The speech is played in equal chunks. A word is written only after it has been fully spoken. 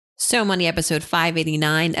So Money episode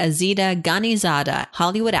 589, Azita Ghanizada,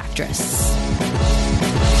 Hollywood actress.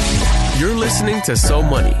 You're listening to So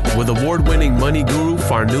Money with award-winning money guru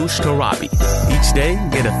Farnoosh Torabi. Each day,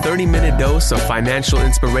 get a 30-minute dose of financial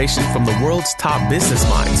inspiration from the world's top business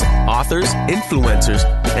minds, authors, influencers,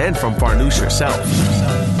 and from Farnoosh herself.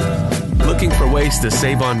 Looking for ways to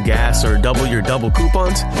save on gas or double your double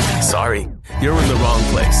coupons? Sorry, you're in the wrong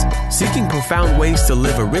place. Seeking profound ways to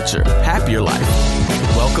live a richer, happier life.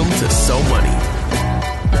 Welcome to So Money.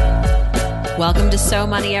 Welcome to So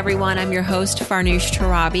Money, everyone. I'm your host, Farnoosh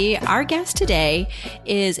Torabi. Our guest today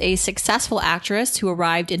is a successful actress who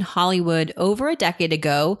arrived in Hollywood over a decade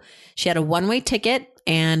ago. She had a one-way ticket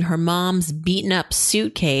and her mom's beaten-up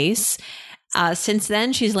suitcase. Since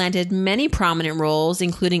then, she's landed many prominent roles,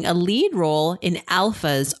 including a lead role in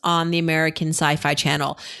Alphas on the American Sci-Fi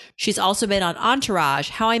Channel. She's also been on Entourage,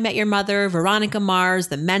 How I Met Your Mother, Veronica Mars,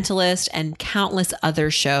 The Mentalist, and countless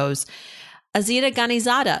other shows. Azita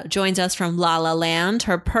Ghanizada joins us from La La Land.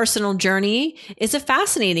 Her personal journey is a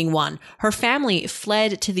fascinating one. Her family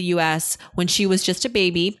fled to the U.S. when she was just a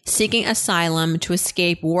baby, seeking asylum to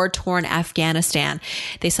escape war-torn Afghanistan.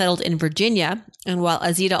 They settled in Virginia, and while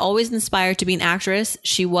Azita always inspired to be an actress,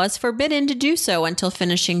 she was forbidden to do so until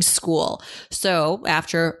finishing school. So,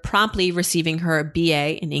 after promptly receiving her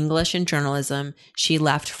BA in English and journalism, she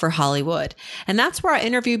left for Hollywood. And that's where our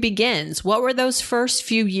interview begins. What were those first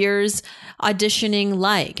few years auditioning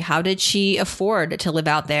like? How did she afford to live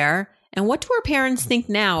out there? And what do her parents think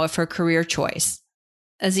now of her career choice?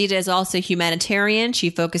 Azita is also a humanitarian.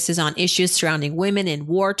 She focuses on issues surrounding women in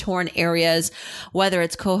war-torn areas, whether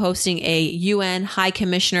it's co-hosting a UN High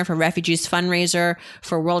Commissioner for Refugees fundraiser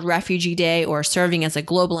for World Refugee Day or serving as a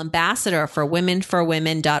global ambassador for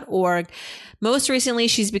womenforwomen.org. Most recently,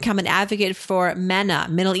 she's become an advocate for MENA,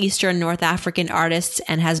 Middle Eastern North African artists,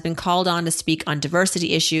 and has been called on to speak on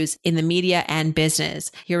diversity issues in the media and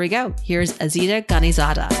business. Here we go. Here's Azita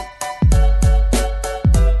Ghanizada.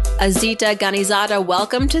 Azita Ghanizada,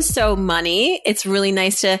 welcome to So Money. It's really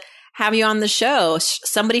nice to have you on the show.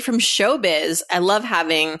 Somebody from showbiz. I love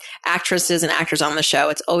having actresses and actors on the show.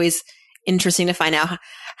 It's always interesting to find out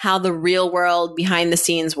how the real world behind the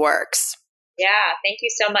scenes works. Yeah, thank you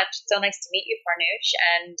so much. It's so nice to meet you, Farnoosh.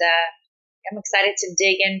 And I'm excited to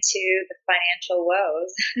dig into the financial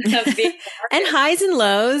woes of being and highs and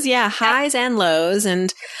lows. Yeah, highs and lows.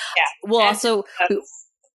 And we'll also...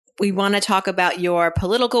 We want to talk about your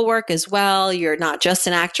political work as well. You're not just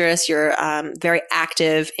an actress. You're very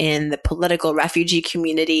active in the political refugee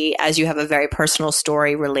community, as you have a very personal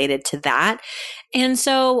story related to that. And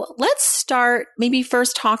so let's start maybe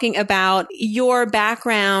first talking about your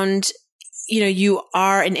background. You know, you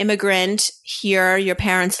are an immigrant here. Your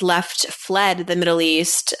parents fled the Middle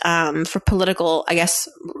East for political, I guess,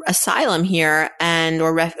 asylum here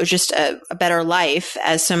or just a better life,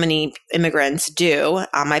 as so many immigrants do.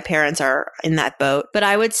 My parents are in that boat. But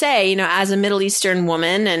I would say, you know, as a Middle Eastern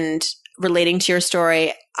woman and relating to your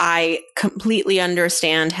story, I completely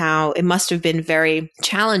understand how it must have been very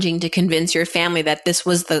challenging to convince your family that this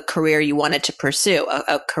was the career you wanted to pursue,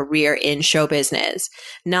 a career in show business,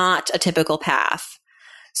 not a typical path.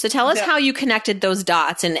 So tell us how you connected those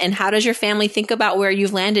dots and how does your family think about where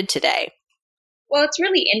you've landed today? Well, it's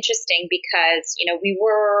really interesting because, you know, we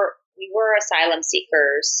were asylum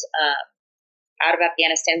seekers out of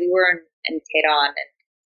Afghanistan. We were in Tehran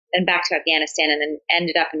and back to Afghanistan, and then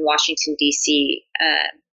ended up in Washington, D.C.,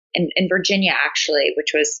 in Virginia, actually,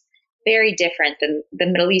 which was very different than the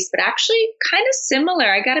Middle East, but actually kind of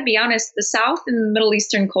similar. I got to be honest, the South and the Middle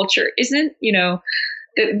Eastern culture isn't, you know,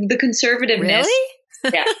 the conservativeness. Really?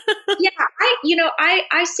 Yeah.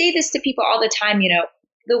 I say this to people all the time, you know,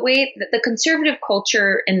 the way that the conservative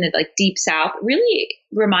culture in the deep South really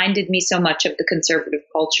reminded me so much of the conservative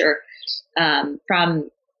culture from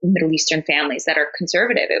Middle Eastern families that are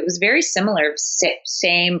conservative. It was very similar,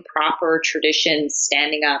 same proper traditions,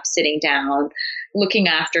 standing up, sitting down, looking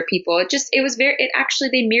after people.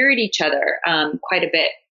 They mirrored each other quite a bit.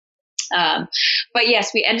 But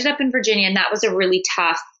yes, we ended up in Virginia, and that was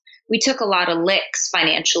we took a lot of licks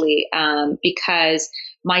financially because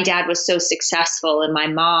my dad was so successful, and my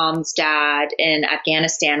mom's dad in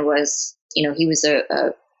Afghanistan was, you know, he was a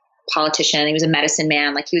politician. He was a medicine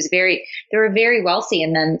man. They were very wealthy.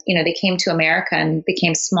 And then, you know, they came to America and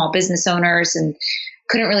became small business owners and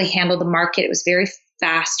couldn't really handle the market. It was very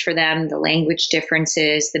fast for them, the language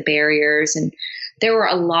differences, the barriers. And there were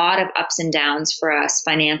a lot of ups and downs for us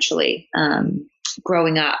financially,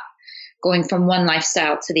 growing up, going from one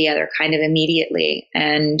lifestyle to the other kind of immediately.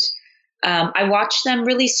 And I watched them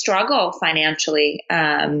really struggle financially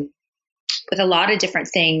with a lot of different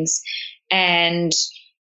things. And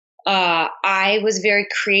I was very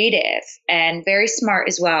creative and very smart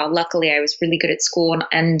as well. Luckily, I was really good at school,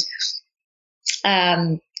 and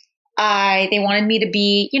they wanted me to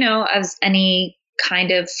be, as any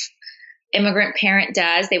kind of immigrant parent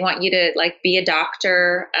does. They want you to like be a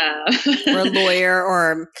doctor, or a lawyer,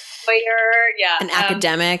 or yeah, an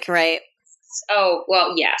academic, right? Oh,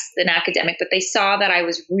 well, yes, an academic, but they saw that I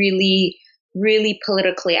was really, really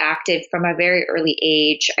politically active from a very early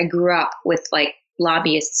age. I grew up with like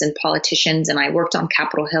lobbyists and politicians, and I worked on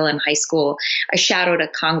Capitol Hill in high school. I shadowed a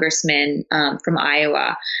congressman from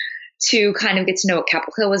Iowa to kind of get to know what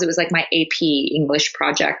Capitol Hill was. It was like my AP English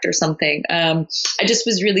project or something. I just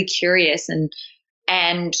was really curious, and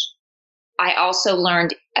I also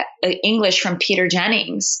learned English from Peter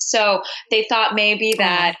Jennings. So they thought maybe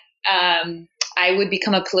that I would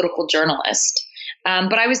become a political journalist.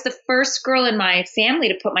 But I was the first girl in my family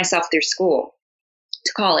to put myself through school,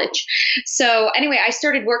 to college. So anyway, I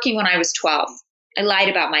started working when I was 12. I lied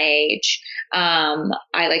about my age. I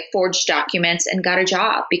like forged documents and got a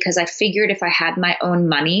job because I figured if I had my own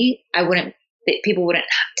money, people wouldn't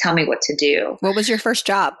tell me what to do. What was your first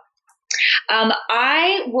job?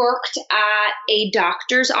 I worked at a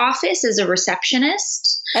doctor's office as a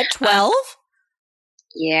receptionist. At 12?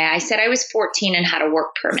 Yeah, I said I was 14 and had a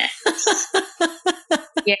work permit.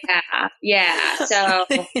 Yeah. So,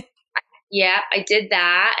 yeah, I did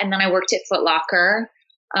that. And then I worked at Foot Locker.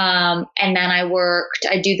 And then I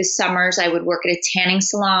do the summers, I would work at a tanning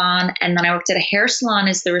salon. And then I worked at a hair salon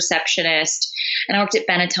as the receptionist. And I worked at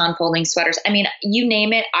Benetton folding sweaters. I mean, you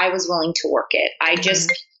name it, I was willing to work it. I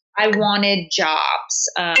wanted jobs.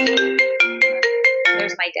 There's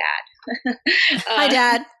my dad. Hi,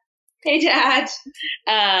 Dad. Hey, Dad.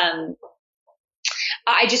 I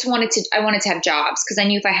wanted to have jobs because I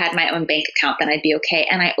knew if I had my own bank account, then I'd be okay.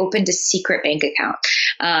 And I opened a secret bank account.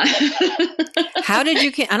 How did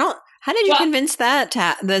you convince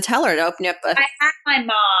the teller to open up? I had my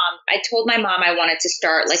mom. I told my mom I wanted to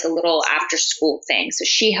start like a little after school thing. So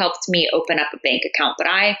she helped me open up a bank account, but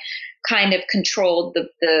I kind of controlled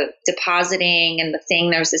the depositing and the thing.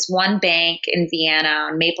 There was this one bank in Vienna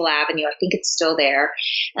on Maple Avenue. I think it's still there.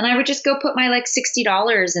 And I would just go put my like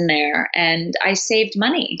 $60 in there, and I saved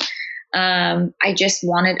money. I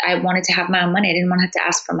wanted to have my own money. I didn't want to have to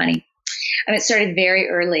ask for money. And it started very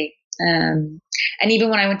early. And even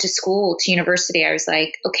when I went to university, I was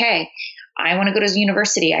like, okay, I want to go to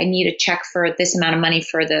university. I need a check for this amount of money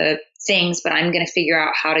for the things, but I'm going to figure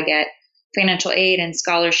out how to get financial aid and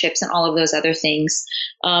scholarships and all of those other things.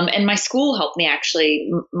 And my school helped me, actually.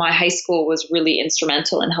 My high school was really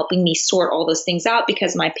instrumental in helping me sort all those things out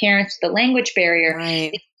because my parents, the language barrier,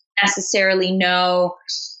 they didn't necessarily know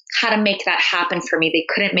how to make that happen for me. They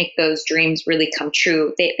couldn't make those dreams really come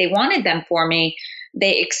true. They wanted them for me.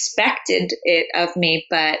 They expected it of me,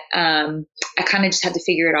 but I kind of just had to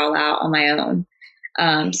figure it all out on my own.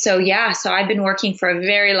 So I've been working for a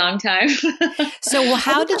very long time. So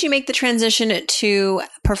how did you make the transition to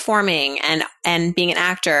performing and being an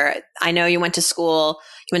actor? I know you went to school,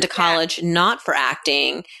 you went to college, not for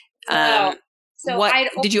acting.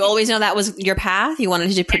 Did you always know that was your path? You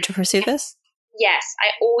wanted to pursue this? Yes.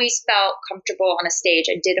 I always felt comfortable on a stage.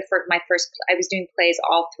 I was doing plays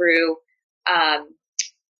all through,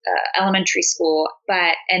 elementary school,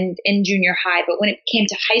 and in junior high. But when it came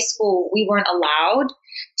to high school, we weren't allowed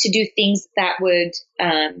to do things that would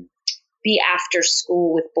be after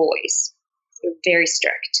school with boys. They were very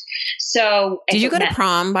strict. So did you go to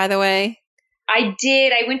prom, by the way? I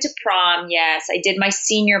did. I went to prom. Yes, I did my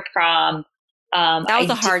senior prom. That was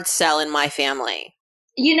a hard sell in my family.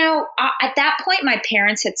 At that point, my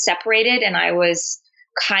parents had separated, and I was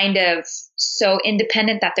kind of so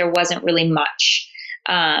independent that there wasn't really much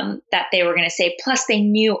that they were going to say. Plus, they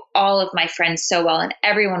knew all of my friends so well, and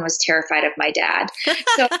everyone was terrified of my dad.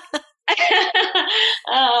 So,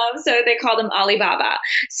 so they called him Alibaba.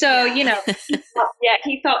 So, he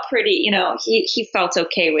felt pretty, he felt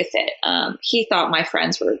okay with it. He thought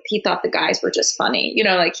he thought the guys were just funny,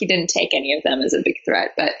 he didn't take any of them as a big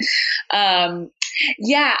threat. But, I'd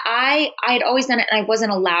always done it, and I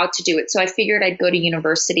wasn't allowed to do it. So I figured I'd go to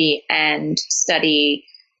university and study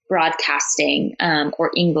broadcasting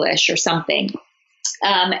or English or something.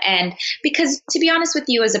 And because, to be honest with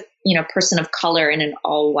you, as a person of color in an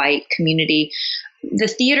all white community, the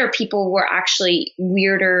theater people were actually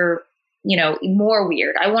weirder, more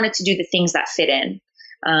weird. I wanted to do the things that fit in.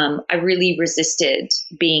 I really resisted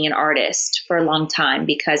being an artist for a long time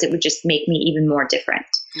because it would just make me even more different.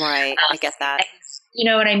 Right. I get that. You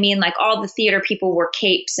know what I mean? Like, all the theater people wore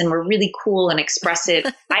capes and were really cool and expressive.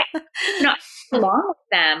 I along with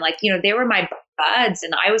them, like, they were my buds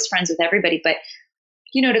and I was friends with everybody, but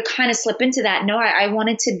to kind of slip into that. No, I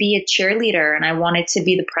wanted to be a cheerleader, and I wanted to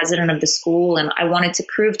be the president of the school. And I wanted to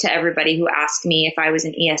prove to everybody who asked me if I was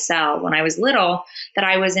an ESL when I was little that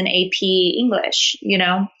I was an AP English,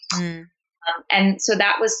 and so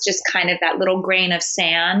that was just kind of that little grain of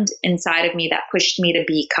sand inside of me that pushed me to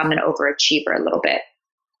become an overachiever a little bit,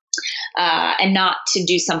 and not to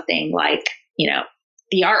do something like,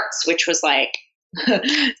 the arts, which was like,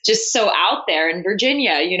 just so out there in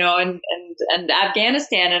Virginia, and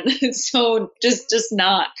Afghanistan, and so just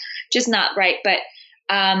not right. But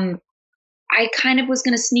I kind of was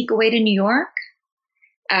going to sneak away to New York,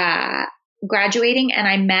 graduating, and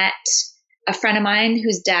I met a friend of mine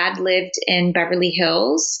whose dad lived in Beverly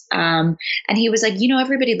Hills, and he was like,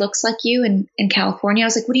 everybody looks like you in California. I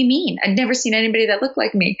was like, what do you mean? I'd never seen anybody that looked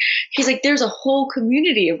like me. He's like, there's a whole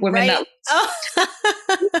community of women that.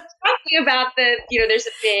 Talking about there's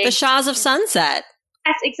a big the Shahs of Sunset.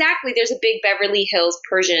 Yes, exactly. There's a big Beverly Hills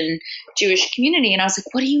Persian Jewish community, and I was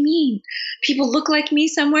like, what do you mean? People look like me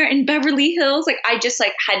somewhere in Beverly Hills? Like, I just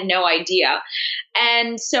had no idea.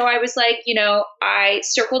 And so I was like, I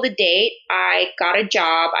circled a date. I got a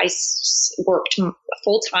job. I worked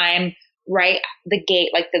full time right the gate,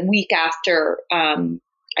 like the week after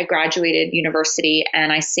I graduated university,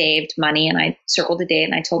 and I saved money, and I circled a date,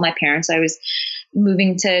 and I told my parents I was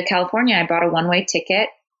moving to California. I bought a one-way ticket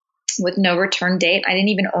with no return date. I didn't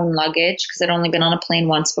even own luggage because I'd only been on a plane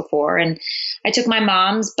once before. And I took my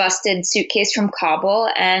mom's busted suitcase from Kabul,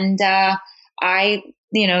 and the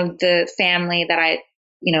family that I,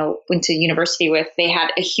 went to university with, they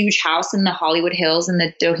had a huge house in the Hollywood Hills in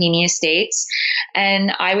the Doheny Estates,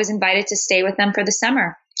 and I was invited to stay with them for the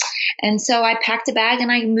summer. And so I packed a bag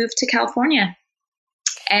and I moved to California.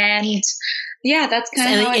 And yeah, that's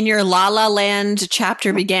kind of how your La La Land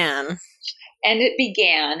chapter began. And it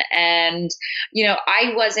began. And,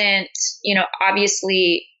 I wasn't,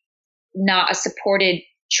 obviously not a supported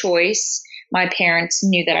choice. My parents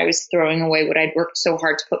knew that I was throwing away what I'd worked so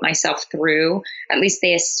hard to put myself through. At least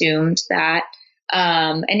they assumed that.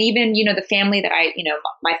 And even, the family that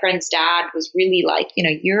my friend's dad was really like,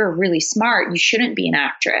 you're really smart. You shouldn't be an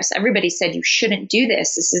actress. Everybody said you shouldn't do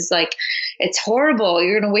this. This is like, it's horrible.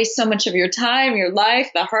 You're going to waste so much of your time, your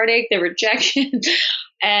life, the heartache, the rejection.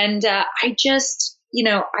 And I just,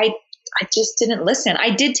 I just didn't listen. I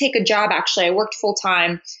did take a job. Actually, I worked full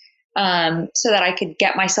time so that I could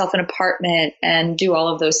get myself an apartment and do all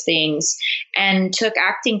of those things, and took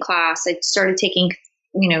acting class. I started taking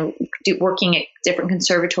working at different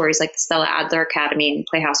conservatories like the Stella Adler Academy and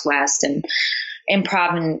Playhouse West and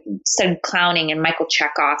improv, and studied clowning and Michael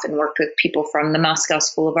Chekhov, and worked with people from the Moscow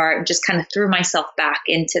School of Art, and just kind of threw myself back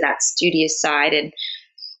into that studious side, and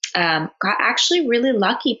got actually really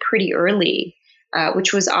lucky pretty early,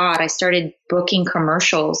 which was odd. I started booking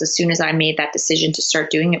commercials as soon as I made that decision to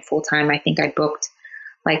start doing it full time. I think I booked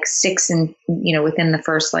like 6 and, within the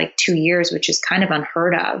first 2 years, which is kind of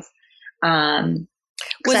unheard of.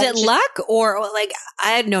 Was it luck, or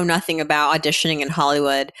I know nothing about auditioning in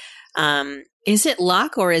Hollywood. Is it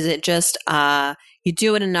luck, or is it just you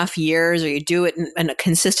do it enough years, or you do it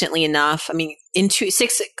consistently enough? I mean,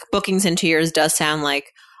 6 bookings in 2 years does sound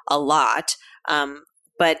like a lot,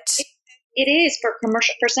 but it is for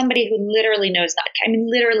commercial, for somebody who literally knows that. I mean,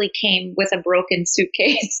 literally came with a broken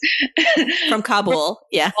suitcase from Kabul.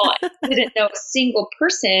 Yeah, didn't know a single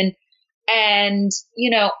person. And,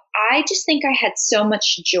 I just think I had so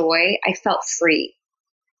much joy. I felt free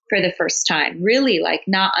for the first time, really,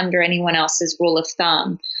 not under anyone else's rule of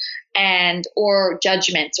thumb or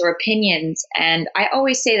judgments or opinions. And I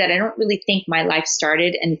always say that I don't really think my life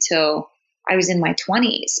started until I was in my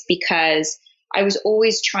 20s, because I was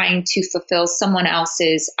always trying to fulfill someone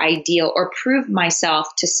else's ideal or prove myself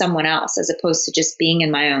to someone else, as opposed to just being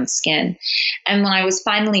in my own skin. And when I was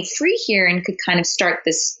finally free here and could kind of start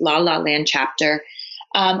this La La Land chapter,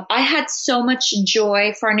 I had so much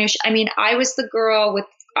joy, Farnoosh. I mean, I was the girl with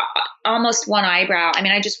almost one eyebrow. I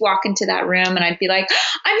mean, I just walk into that room and I'd be like,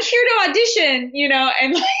 I'm here to audition,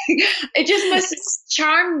 and it just must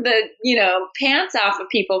charm the, pants off of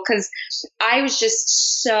people, because I was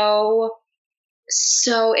just so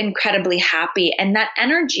incredibly happy. And that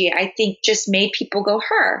energy, I think, just made people go,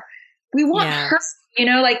 we want her.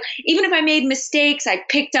 Even if I made mistakes, I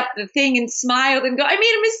picked up the thing and smiled and go, I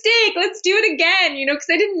made a mistake. Let's do it again, because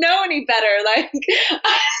I didn't know any better. I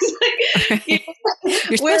was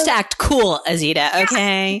You're supposed to act cool, Azita.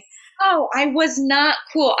 Okay. Oh, I was not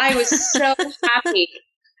cool. I was so happy.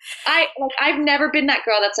 I've never been that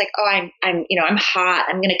girl that's like, oh, I'm hot.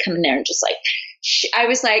 I'm going to come in there and just I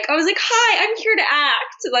was like, hi, I'm here to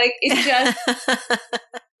act. It just.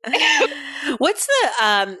 What's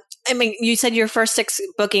the, I mean, you said your first 6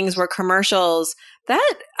 bookings were commercials.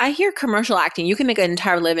 That I hear commercial acting, you can make an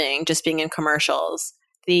entire living just being in commercials.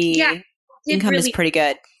 The income is pretty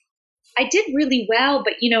good. I did really well,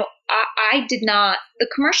 but I did not. The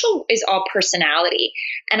commercial is all personality.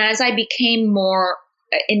 And as I became more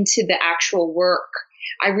into the actual work,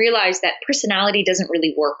 I realized that personality doesn't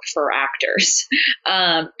really work for actors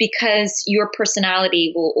because your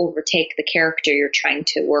personality will overtake the character you're trying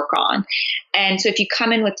to work on. And so if you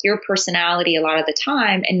come in with your personality a lot of the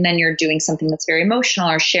time, and then you're doing something that's very emotional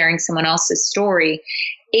or sharing someone else's story,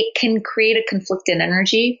 it can create a conflicted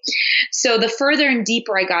energy. So the further and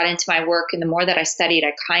deeper I got into my work and the more that I studied,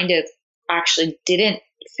 I kind of actually didn't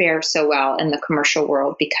fare so well in the commercial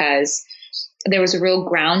world because there was a real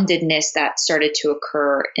groundedness that started to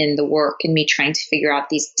occur in the work and me trying to figure out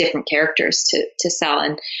these different characters to sell.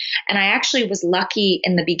 And I actually was lucky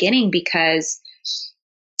in the beginning because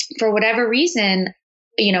for whatever reason,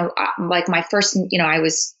 like my first, I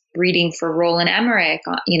was reading for Roland Emmerich,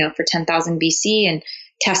 for 10,000 BC and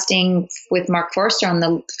testing with Mark Forster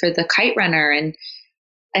for the Kite Runner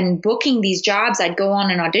and booking these jobs. I'd go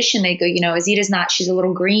on an audition. They'd go, Azita's she's a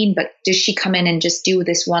little green, but does she come in and just do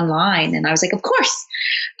this one line? And I was like, of course.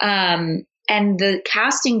 And the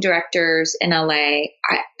casting directors in LA,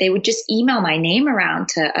 they would just email my name around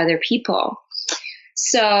to other people.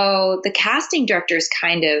 So the casting directors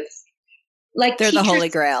kind of like they're the holy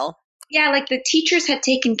grail. Yeah. Like the teachers had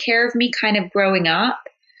taken care of me kind of growing up.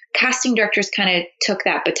 Casting directors kind of took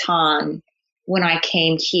that baton when I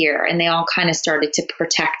came here, and they all kind of started to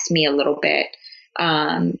protect me a little bit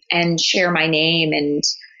and share my name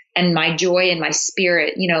and my joy and my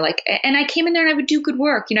spirit, and I came in there and I would do good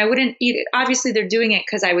work. I wouldn't, obviously they're doing it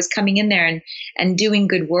because I was coming in there and doing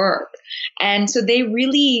good work. And so they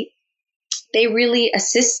really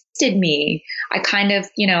assisted me. I kind of,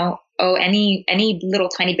 owe any little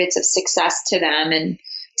tiny bits of success to them and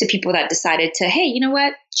to people that decided to, hey, you know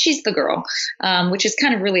what, she's the girl, which is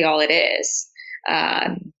kind of really all it is.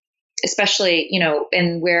 Especially,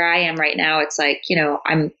 and where I am right now, it's like,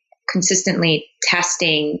 I'm consistently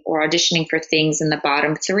testing or auditioning for things in the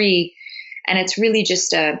bottom 3. And it's really just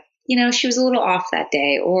she was a little off that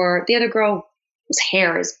day, or the other girl's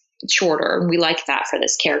hair is shorter and we like that for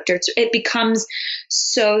this character. It becomes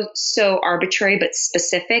so arbitrary, but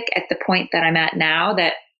specific at the point that I'm at now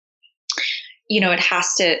that, you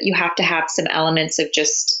have to have some elements of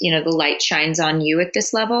just, the light shines on you at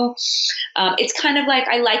this level. It's kind of like,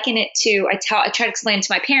 I liken it to, I try to explain it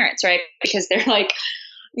to my parents, right? Because they're like,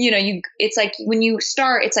 it's like when you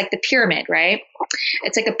start, it's like the pyramid, right?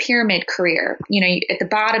 It's like a pyramid career. At the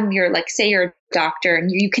bottom, you're like, say you're a doctor and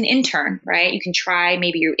you can intern, right? You can try,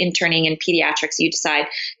 maybe you're interning in pediatrics. You decide,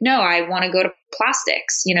 no, I want to go to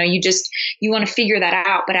plastics. You want to figure that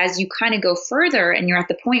out. But as you kind of go further and you're at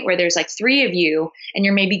the point where there's like 3 of you and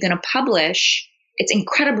you're maybe going to publish, it's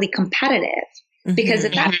incredibly competitive. Because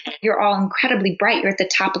at that point, you're all incredibly bright. You're at the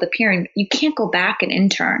top of the pyramid. You can't go back and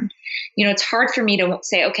intern. It's hard for me to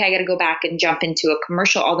say, okay, I got to go back and jump into a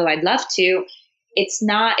commercial, although I'd love to. It's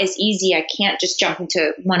not as easy. I can't just jump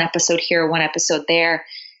into one episode here, one episode there,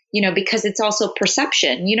 because it's also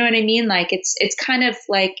perception. You know what I mean? Like it's kind of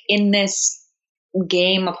like in this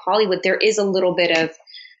game of Hollywood, there is a little bit of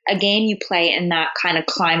a game you play in that kind of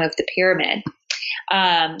climb of the pyramid.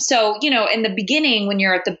 So, in the beginning, when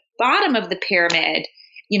you're at the bottom of the pyramid,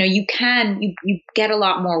 you get a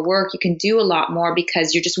lot more work. You can do a lot more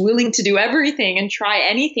because you're just willing to do everything and try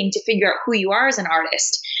anything to figure out who you are as an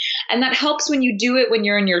artist. And that helps when you do it when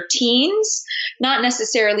you're in your teens, not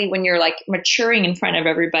necessarily when you're like maturing in front of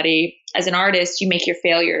everybody. As an artist, you make your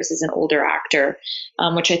failures as an older actor,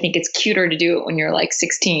 which I think it's cuter to do it when you're like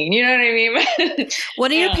 16. You know what I mean? What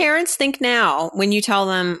do your parents think now when you tell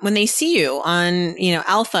them, when they see you on,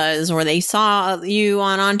 Alphas, or they saw you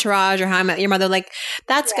on Entourage or How I Met Your Mother? Like,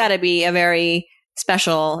 that's got to be a very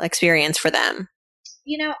special experience for them.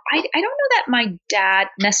 I don't know that my dad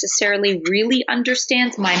necessarily really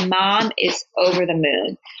understands. My mom is over the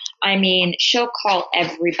moon. I mean, she'll call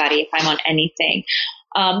everybody if I'm on anything.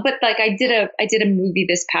 But like I did a movie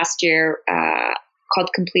this past year called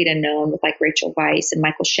Complete Unknown with like Rachel Weisz and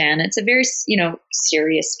Michael Shannon. It's a very,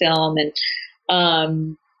 serious film, and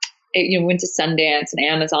it went to Sundance and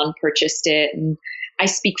Amazon purchased it, and I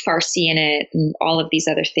speak Farsi in it and all of these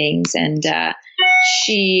other things. And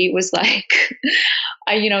she was like,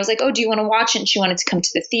 I was like, oh, do you want to watch it? And she wanted to come to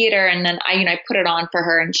the theater. And then I put it on for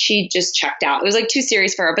her and she just checked out. It was like too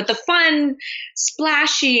serious for her, but the fun,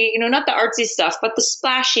 splashy, not the artsy stuff, but the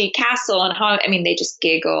splashy castle and how, they just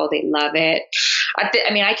giggle. They love it.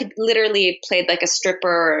 I could literally play like a stripper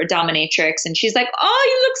or a dominatrix and she's like, oh,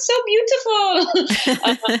 you look so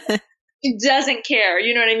beautiful. She doesn't care.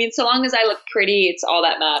 You know what I mean? So long as I look pretty, it's all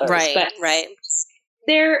that matters. Right. But right.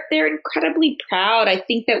 They're incredibly proud. I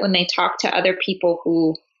think that when they talk to other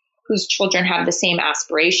people whose children have the same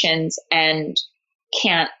aspirations and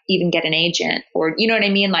can't even get an agent, or you know what I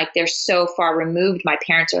mean? Like they're so far removed. My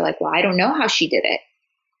parents are like, well, I don't know how she did it.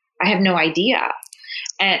 I have no idea.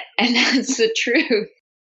 And that's the truth.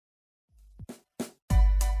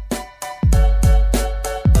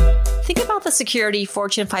 Think about the security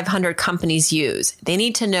Fortune 500 companies use. They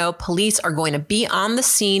need to know police are going to be on the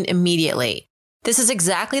scene immediately. This is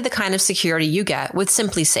exactly the kind of security you get with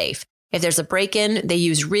Simply Safe. If there's a break-in, they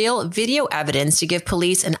use real video evidence to give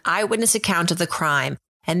police an eyewitness account of the crime.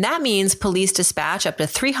 And that means police dispatch up to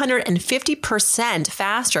 350%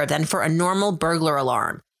 faster than for a normal burglar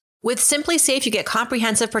alarm. With Simply Safe, you get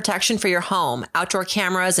comprehensive protection for your home. Outdoor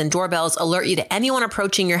cameras and doorbells alert you to anyone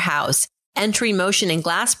approaching your house. Entry, motion, and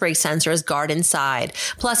glass break sensors guard inside.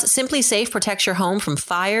 Plus, Simply Safe protects your home from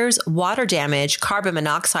fires, water damage, carbon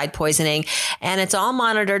monoxide poisoning, and it's all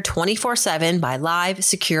monitored 24/7 by live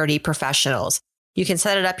security professionals. You can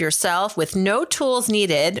set it up yourself with no tools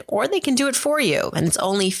needed, or they can do it for you, and it's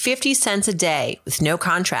only 50 cents a day with no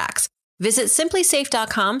contracts. Visit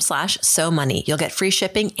simplysafe.com/SoMoney. You'll get free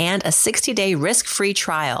shipping and a 60-day risk-free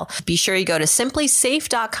trial. Be sure you go to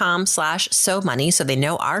simplysafe.com/SoMoney so they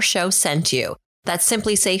know our show sent you. That's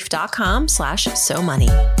simplysafe.com/SoMoney.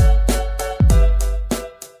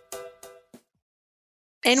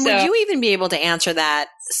 And would you even be able to answer that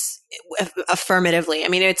affirmatively?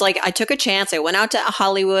 It's like I took a chance. I went out to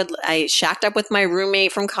Hollywood. I shacked up with my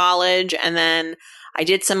roommate from college, and then I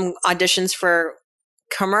did some auditions for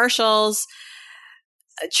commercials,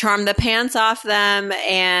 charmed the pants off them,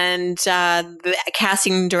 and the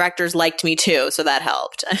casting directors liked me too, so that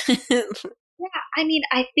helped. Yeah, I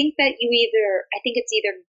think that I think it's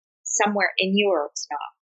either somewhere in you or it's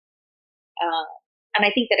not. And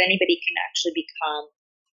I think that anybody can actually become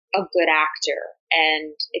a good actor,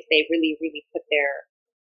 and if they really, really put their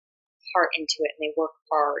heart into it and they work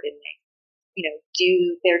hard and they,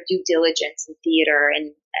 do their due diligence in theater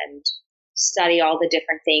and study all the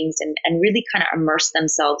different things and really kind of immerse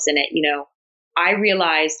themselves in it. I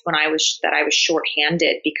realized when I was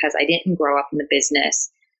shorthanded because I didn't grow up in the business.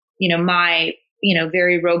 My,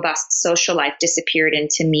 very robust social life disappeared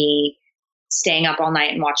into me staying up all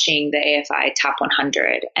night and watching the AFI Top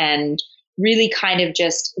 100 and really kind of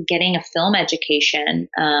just getting a film education,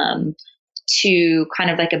 to kind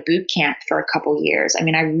of like a boot camp for a couple years. I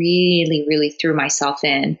really, really threw myself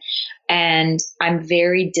in. And I'm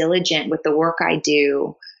very diligent with the work I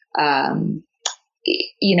do,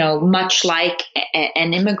 much like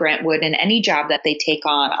an immigrant would in any job that they take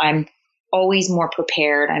on. I'm always more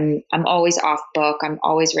prepared. I'm always off book. I'm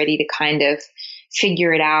always ready to kind of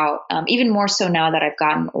figure it out. Even more so now that I've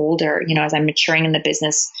gotten older, as I'm maturing in the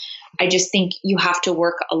business. I just think you have to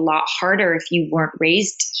work a lot harder if you weren't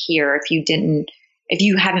raised here, if you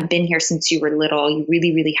haven't been here since you were little. You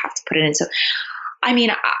really, really have to put it in. So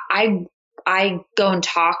I go and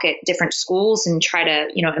talk at different schools and try to,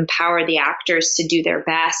 empower the actors to do their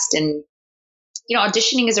best. And,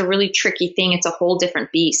 auditioning is a really tricky thing. It's a whole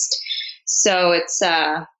different beast. So it's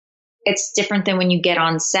different than when you get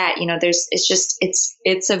on set.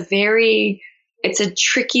 It's a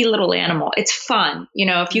tricky little animal. It's fun.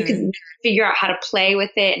 If you can figure out how to play with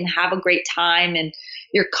it and have a great time and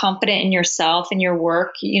you're confident in yourself and your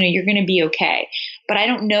work, you're going to be okay. But I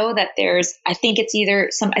don't know that I think it's I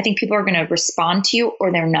think people are going to respond to you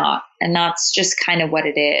or they're not. And that's just kind of what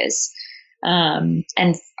it is. And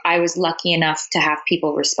I was lucky enough to have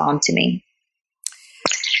people respond to me.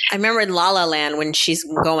 I remember in La La Land when she's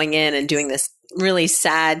going in and doing this really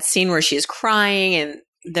sad scene where she's crying and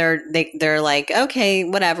they're like, okay,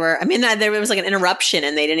 whatever. There was like an interruption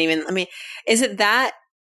and they didn't even, is it that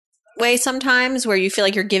way sometimes where you feel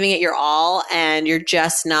like you're giving it your all and you're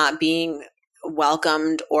just not being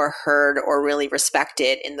welcomed or heard or really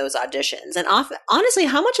respected in those auditions? And honestly,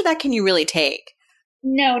 how much of that can you really take?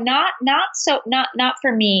 No, not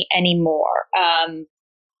for me anymore.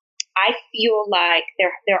 I feel like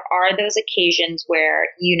there are those occasions where,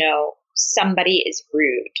 somebody is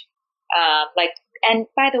rude. And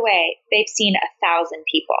by the way, they've seen 1,000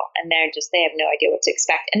 people and they have no idea what to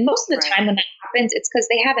expect. And most of the time when that happens, it's because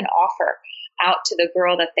they have an offer. out to the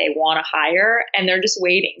girl that they want to hire, and they're just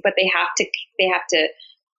waiting, but they have to,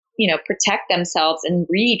 protect themselves and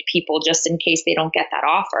read people just in case they don't get that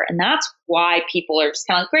offer. And that's why people are just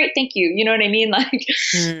kind of like, great, thank you. You know what I mean? Like,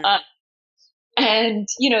 and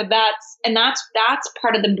that's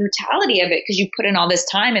part of the brutality of it, because you put in all this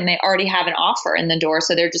time and they already have an offer in the door.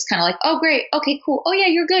 So they're just kind of like, oh, great. Okay, cool. Oh yeah,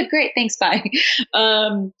 you're good. Great. Thanks. Bye.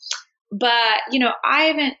 But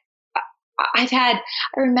I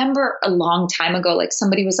remember a long time ago, like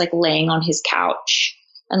somebody was like laying on his couch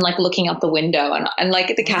and like looking out the window, and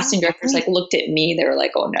like the casting directors like looked at me. They were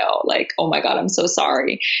like, oh no, like, oh my God, I'm so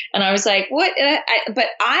sorry. And I was like, what? But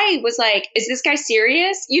I was like, is this guy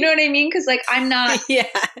serious? You know what I mean? Cause like, I'm not, Yeah.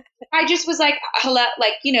 I just was like, hello,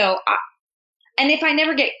 like, and if I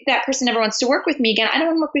never get, that person never wants to work with me again, I don't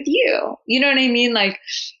want to work with you. You know what I mean? Like,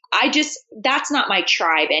 that's not my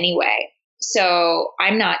tribe anyway. So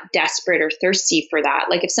I'm not desperate or thirsty for that.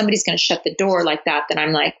 Like if somebody's going to shut the door like that, then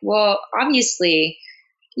I'm like, well, obviously,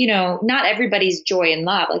 not everybody's joy and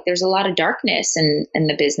love. Like there's a lot of darkness in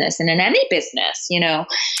the business and in any business,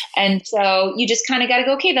 and so you just kind of got to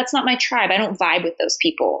go, okay, that's not my tribe. I don't vibe with those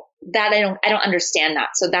people. That I don't understand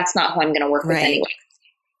that. So that's not who I'm going to work with anyway.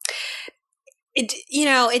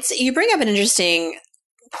 You bring up an interesting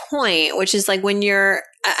point, which is like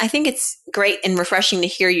I think it's great and refreshing to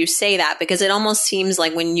hear you say that, because it almost seems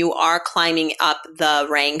like when you are climbing up the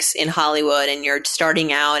ranks in Hollywood and you're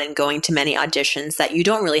starting out and going to many auditions, that you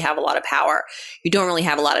don't really have a lot of power. You don't really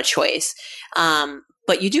have a lot of choice.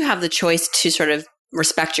 But you do have the choice to sort of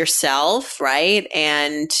respect yourself, right?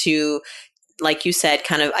 And to, like you said,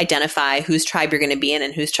 kind of identify whose tribe you're going to be in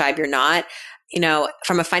and whose tribe you're not.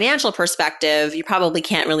 From a financial perspective, you probably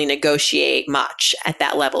can't really negotiate much at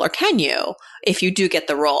that level, or can you, if you do get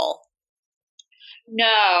the role? No,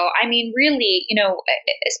 I mean, really,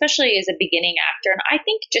 especially as a beginning actor, and I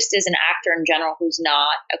think just as an actor in general who's not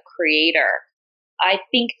a creator, I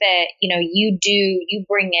think that, you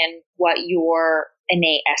bring in what your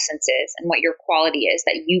innate essence is and what your quality is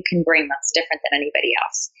that you can bring that's different than anybody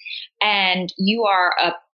else. And you are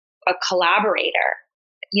a collaborator.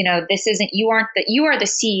 This isn't, you are the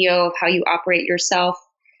CEO of how you operate yourself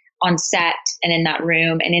on set and in that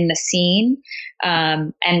room and in the scene,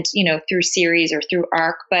 and, through series or through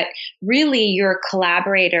arc, but really you're a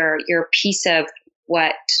collaborator. You're a piece of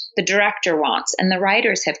what the director wants and the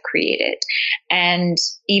writers have created. And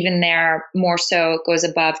even there, more so, it goes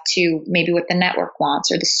above to maybe what the network wants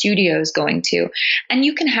or the studio is going to. And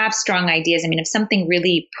you can have strong ideas. I mean, if something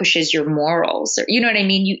really pushes your morals, or, you know what I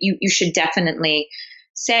mean? You should definitely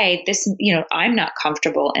say this, I'm not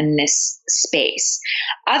comfortable in this space.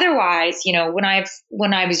 Otherwise, when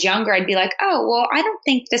I was younger, I'd be like, oh, well, I don't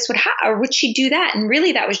think this would or would she do that? And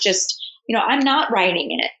really that was just, I'm not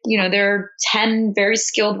writing in it. There are 10 very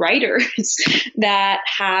skilled writers that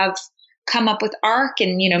have come up with arc,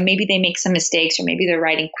 and, maybe they make some mistakes, or maybe they're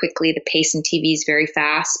writing quickly. The pace in TV is very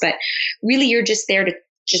fast, but really you're just there to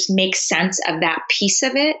just make sense of that piece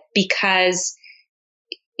of it, because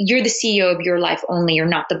you're the CEO of your life only. You're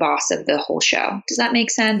not the boss of the whole show. Does that make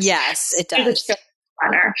sense? Yes, it does. You're the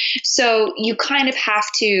showrunner. So you kind of have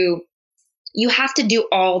to do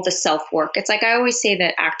all the self-work. It's like I always say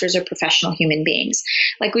that actors are professional human beings.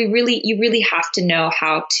 Like you really have to know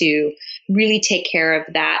how to really take care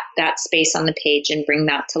of that space on the page and bring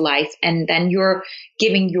that to life. And then you're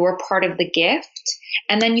giving your part of the gift.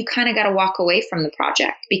 And then you kind of got to walk away from the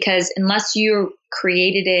project, because unless you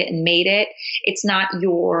created it and made it, it's not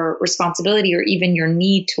your responsibility or even your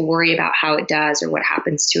need to worry about how it does or what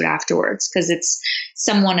happens to it afterwards. Because it's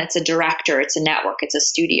a director, it's a network, it's a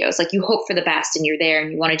studio. It's like you hope for the best and you're there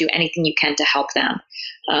and you want to do anything you can to help them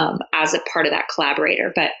as a part of that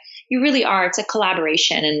collaborator. But you really are, it's a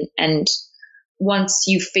collaboration. And once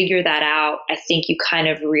you figure that out, I think you kind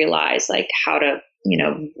of realize like how to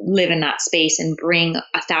live in that space and bring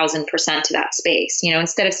 1,000% to that space,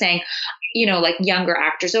 instead of saying, like younger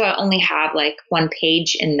actors, oh, I only have like one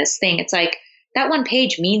page in this thing. It's like that one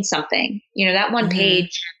page means something, that one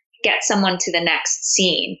page gets someone to the next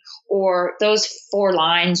scene, or those 4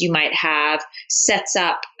 lines you might have sets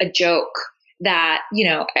up a joke that,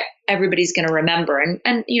 everybody's going to remember.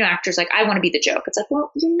 And, actors like, I want to be the joke. It's like, well,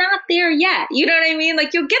 you're not there yet. You know what I mean?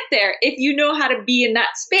 Like you'll get there if you know how to be in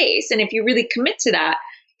that space. And if you really commit to that,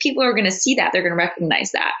 people are going to see that. They're going to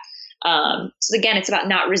recognize that. So again, it's about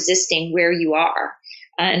not resisting where you are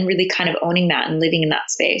and really kind of owning that and living in that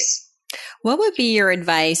space. What would be your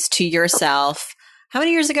advice to yourself? How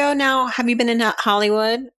many years ago now have you been in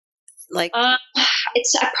Hollywood? I've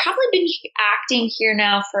probably been acting here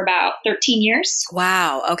now for about 13 years.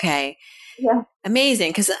 Wow. Okay. Yeah. Amazing.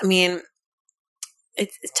 Because I mean,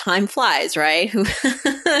 time flies, right?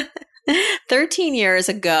 13 years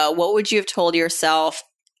ago, what would you have told yourself?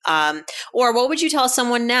 Or what would you tell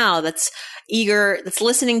someone now that's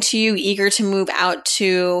listening to you, eager to move out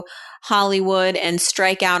to Hollywood and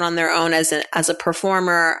strike out on their own as a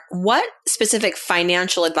performer? What specific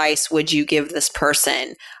financial advice would you give this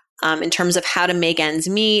person in terms of how to make ends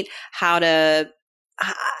meet, how to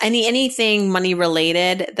anything money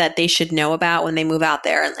related that they should know about when they move out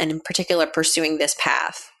there, and in particular pursuing this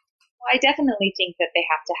path? Well, I definitely think that they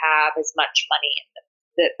have to have as much money in them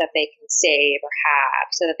that they can save or have,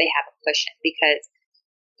 so that they have a cushion, because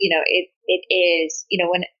it is,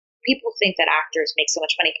 when people think that actors make so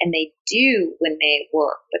much money, and they do when they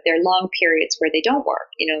work, but there are long periods where they don't work.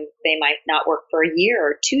 They might not work for a year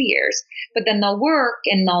or 2 years, but then they'll work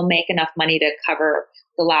and they'll make enough money to cover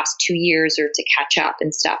the last 2 years or to catch up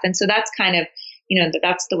and stuff. And so that's kind of,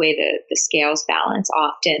 that's the way the scales balance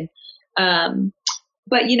often.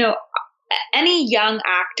 But any young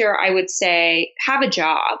actor, I would say, have a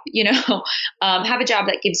job, have a job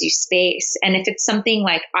that gives you space. And if it's something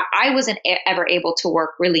like, I wasn't ever able to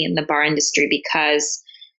work really in the bar industry because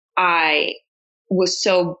I was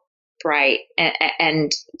so bright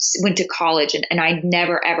and went to college, and I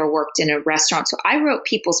never ever worked in a restaurant. So I wrote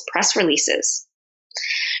people's press releases.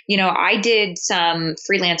 I did some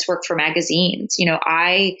freelance work for magazines.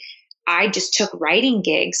 I just took writing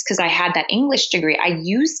gigs because I had that English degree. I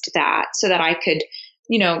used that so that I could,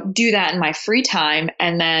 do that in my free time,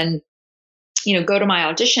 and then, go to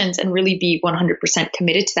my auditions and really be 100%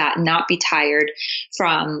 committed to that and not be tired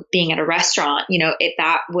from being at a restaurant.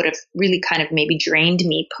 That would have really kind of maybe drained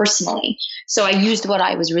me personally. So I used what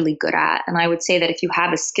I was really good at. And I would say that if you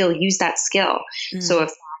have a skill, use that skill. Mm. So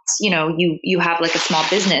if you have like a small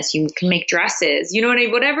business, you can make dresses, what I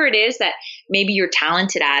mean? Whatever it is that maybe you're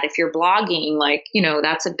talented at. If you're blogging,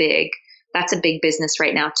 that's a big business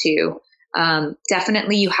right now too.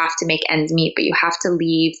 Definitely you have to make ends meet, but you have to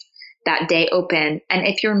leave that day open. And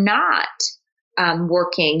if you're not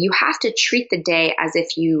working, you have to treat the day as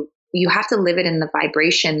if you have to live it in the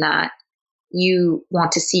vibration that you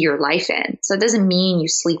want to see your life in. So it doesn't mean you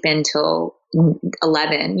sleep until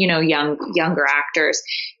 11, younger actors.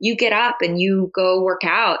 You get up and you go work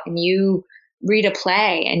out and you read a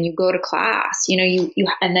play and you go to class,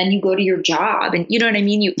 and then you go to your job, and you know what I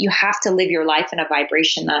mean? You have to live your life in a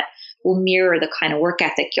vibration that will mirror the kind of work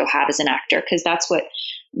ethic you'll have as an actor, because that's what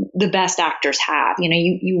the best actors have.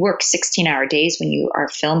 You work 16-hour days when you are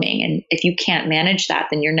filming, and if you can't manage that,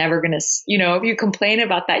 then you're never going to, if you complain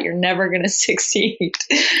about that, you're never going to succeed.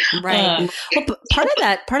 Right. Well, part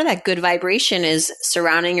of that good vibration is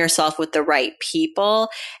surrounding yourself with the right people.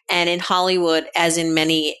 And in Hollywood, as in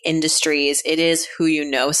many industries, it is who you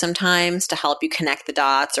know sometimes to help you connect the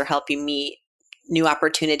dots or help you meet new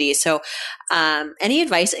opportunities. So, any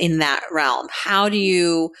advice in that realm? How do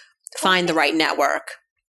you find the right network?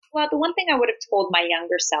 Well, the one thing I would have told my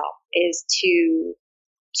younger self is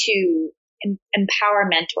to empower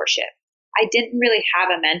mentorship. I didn't really have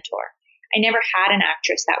a mentor. I never had an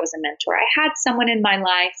actress that was a mentor. I had someone in my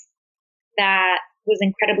life that was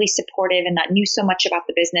incredibly supportive and that knew so much about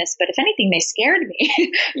the business, but if anything, they scared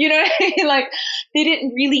me. Like they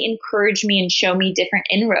didn't really encourage me and show me different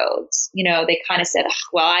inroads. They kind of said,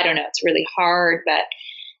 well, I don't know, it's really hard, but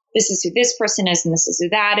this is who this person is and this is who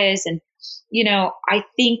that is. And, I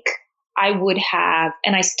think I would have,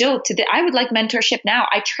 and I still, I would like mentorship now.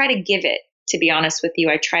 I try to give it, to be honest with you.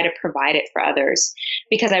 I try to provide it for others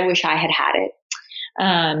because I wish I had it.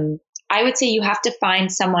 I would say you have to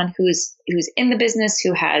find someone who's in the business,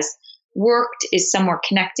 who has worked, is somewhat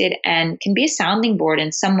connected, and can be a sounding board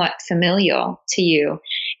and somewhat familial to you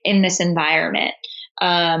in this environment.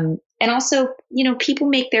 And also, people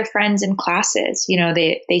make their friends in classes.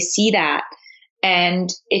 They see that.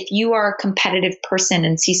 And if you are a competitive person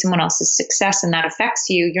and see someone else's success and that affects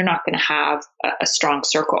you, you're not going to have a strong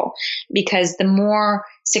circle, because the more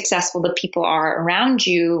successful the people are around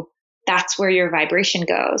you, that's where your vibration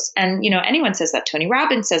goes. And, anyone says that. Tony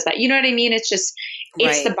Robbins says that. You know what I mean? It's just,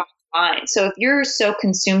 it's the bottom line. So if you're so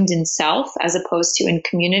consumed in self as opposed to in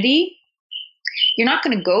community, you're not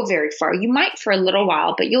going to go very far. You might for a little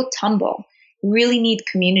while, but you'll tumble. You really need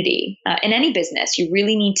community in any business. You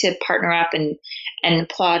really need to partner up and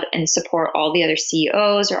applaud and support all the other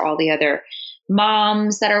CEOs or all the other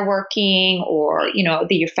moms that are working, or,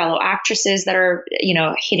 your fellow actresses that are,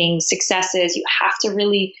 hitting successes. You have to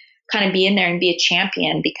really kind of be in there and be a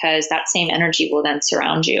champion, because that same energy will then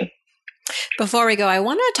surround you. Before we go, I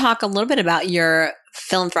want to talk a little bit about your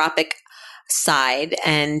philanthropic side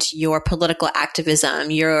and your political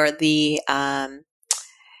activism. You're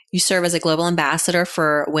you serve as a global ambassador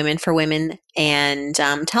for Women. And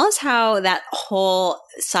tell us how that whole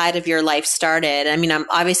side of your life started. I mean,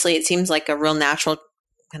 obviously, it seems like a real natural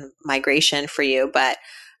kind of migration for you, but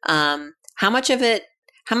how much of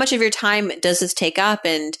your time does this take up?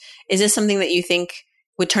 And is this something that you think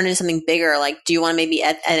would turn into something bigger? Like, do you want to maybe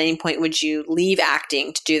at any point, would you leave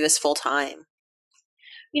acting to do this full time?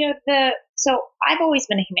 So I've always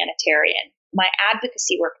been a humanitarian. My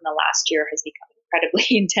advocacy work in the last year has become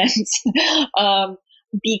incredibly intense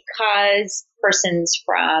because persons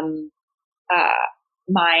from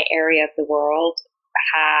my area of the world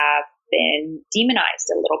have been demonized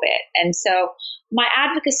a little bit. And so my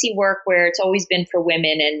advocacy work, where it's always been for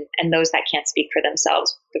women and those that can't speak for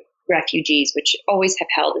themselves, the refugees, which always have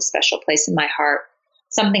held a special place in my heart,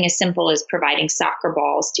 something as simple as providing soccer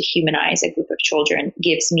balls to humanize a group of children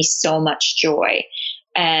gives me so much joy.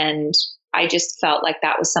 And I just felt like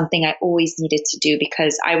that was something I always needed to do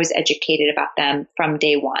because I was educated about them from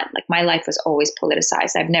day one. Like my life was always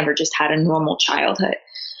politicized. I've never just had a normal childhood.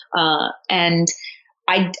 And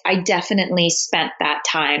I definitely spent that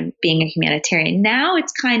time being a humanitarian. Now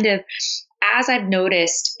it's kind of, as I've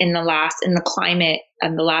noticed in the climate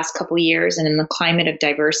of the last couple of years and in the climate of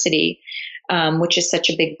diversity, which is such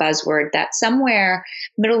a big buzzword, that somewhere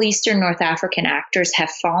Middle Eastern, North African actors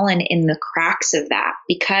have fallen in the cracks of that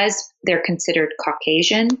because they're considered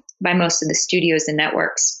Caucasian by most of the studios and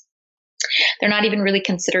networks. They're not even really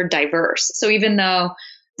considered diverse. So even though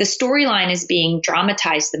the storyline is being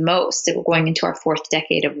dramatized the most, that we're going into our fourth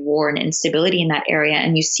decade of war and instability in that area,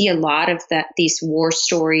 and you see a lot of these war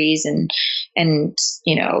stories and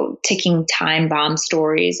ticking time bomb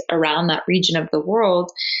stories around that region of the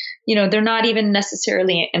world. They're not even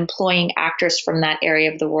necessarily employing actors from that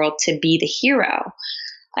area of the world to be the hero.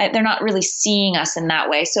 They're not really seeing us in that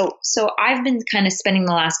way. So I've been kind of spending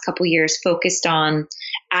the last couple of years focused on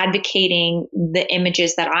advocating the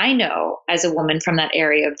images that I know as a woman from that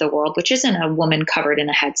area of the world, which isn't a woman covered in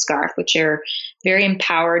a headscarf, which are very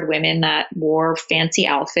empowered women that wore fancy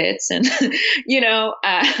outfits and,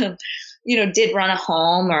 did run a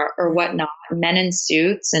home or whatnot, men in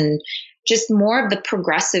suits, and just more of the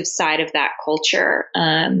progressive side of that culture.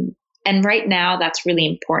 And right now, that's really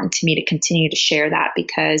important to me to continue to share that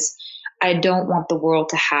because I don't want the world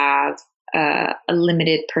to have a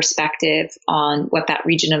limited perspective on what that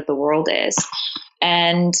region of the world is.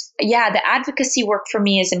 And yeah, the advocacy work for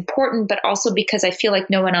me is important, but also because I feel like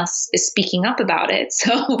no one else is speaking up about it.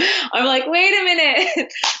 So I'm like, wait a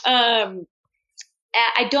minute.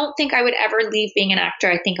 I don't think I would ever leave being an actor.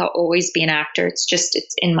 I think I'll always be an actor.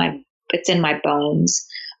 It's in my bones.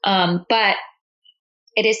 But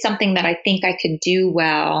it is something that I think I could do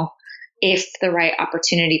well. If the right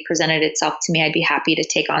opportunity presented itself to me, I'd be happy to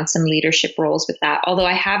take on some leadership roles with that. Although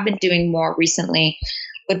I have been doing more recently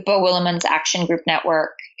with Bo Williman's Action Group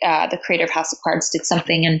Network. The creator of House of Cards did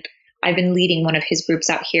something, and I've been leading one of his groups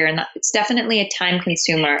out here. And it's definitely a time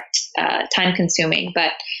consuming.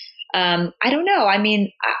 But I don't know. I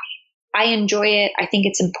mean, I enjoy it. I think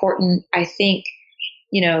it's important. I think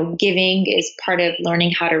giving is part of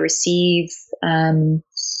learning how to receive.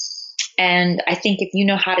 And I think if you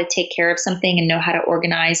know how to take care of something and know how to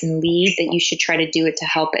organize and lead, that you should try to do it to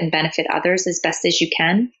help and benefit others as best as you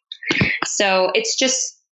can. So it's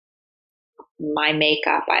just my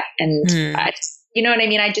makeup. You know what I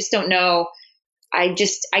mean? I just don't know. I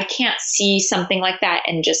can't see something like that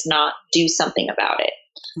and just not do something about it.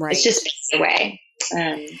 Right. It's just the way.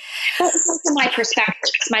 That's from my perspective,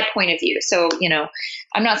 it's my point of view. So,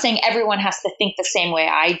 I'm not saying everyone has to think the same way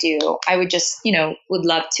I do. I would just, would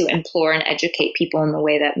love to implore and educate people in the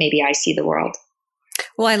way that maybe I see the world.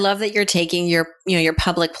 Well, I love that you're taking your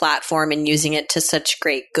public platform and using it to such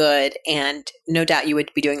great good. And no doubt you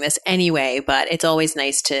would be doing this anyway, but it's always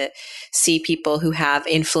nice to see people who have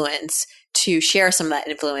influence to share some of that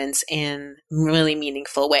influence in really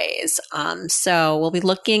meaningful ways. So we'll be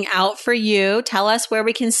looking out for you. Tell us where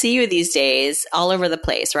we can see you these days, all over the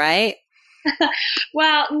place, right?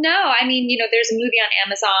 Well, no, I mean, there's a movie on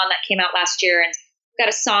Amazon that came out last year, and we've got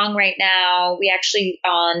a song right now. We actually,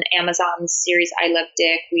 on Amazon's series, I Love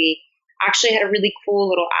Dick, we actually had a really cool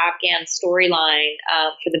little Afghan storyline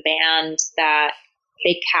for the band that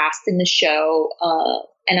they cast in the show.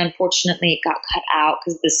 And unfortunately, it got cut out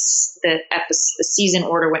because the season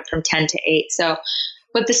order went from 10 to 8. So,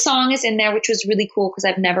 but the song is in there, which was really cool because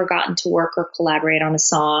I've never gotten to work or collaborate on a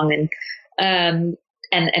song, and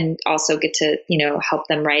also get to help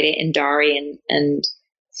them write it in Dari and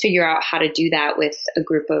figure out how to do that with a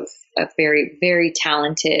group of very, very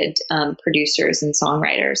talented producers and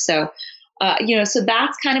songwriters. So So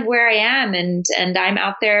that's kind of where I am. And I'm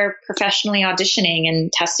out there professionally auditioning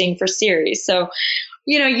and testing for series. So,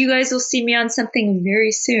 you guys will see me on something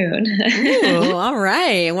very soon. Ooh, all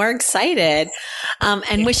right. We're excited.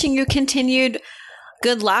 And wishing you continued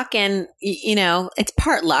good luck. And, it's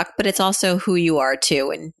part luck, but it's also who you are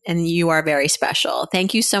too. And you are very special.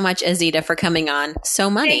 Thank you so much, Azita, for coming on So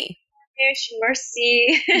Money.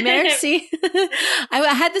 Merci. Merci.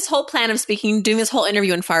 I had this whole plan of doing this whole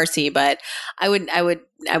interview in Farsi, but I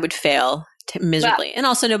would fail miserably. Well, and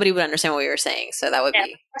also nobody would understand what we were saying. So that would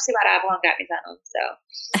be. So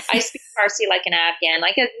I speak Farsi like an Afghan,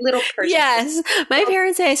 like a little Persian. Yes. My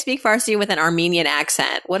parents say I speak Farsi with an Armenian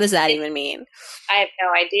accent. What does that even mean? I have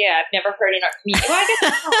no idea. I've never heard an Armenian.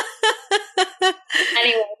 Well,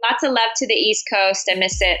 anyway, lots of love to the East Coast. I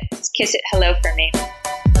miss it. Kiss it hello for me.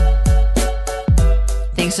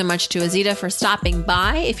 Thanks so much to Azita for stopping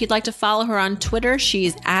by. If you'd like to follow her on Twitter,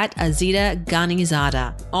 she's at Azita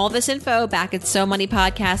Ghanizada. All this info back at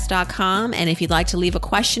SoMoneyPodcast.com. And if you'd like to leave a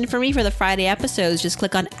question for me for the Friday episodes, just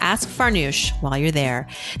click on Ask Farnoosh while you're there.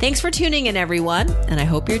 Thanks for tuning in, everyone. And I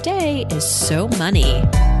hope your day is so money.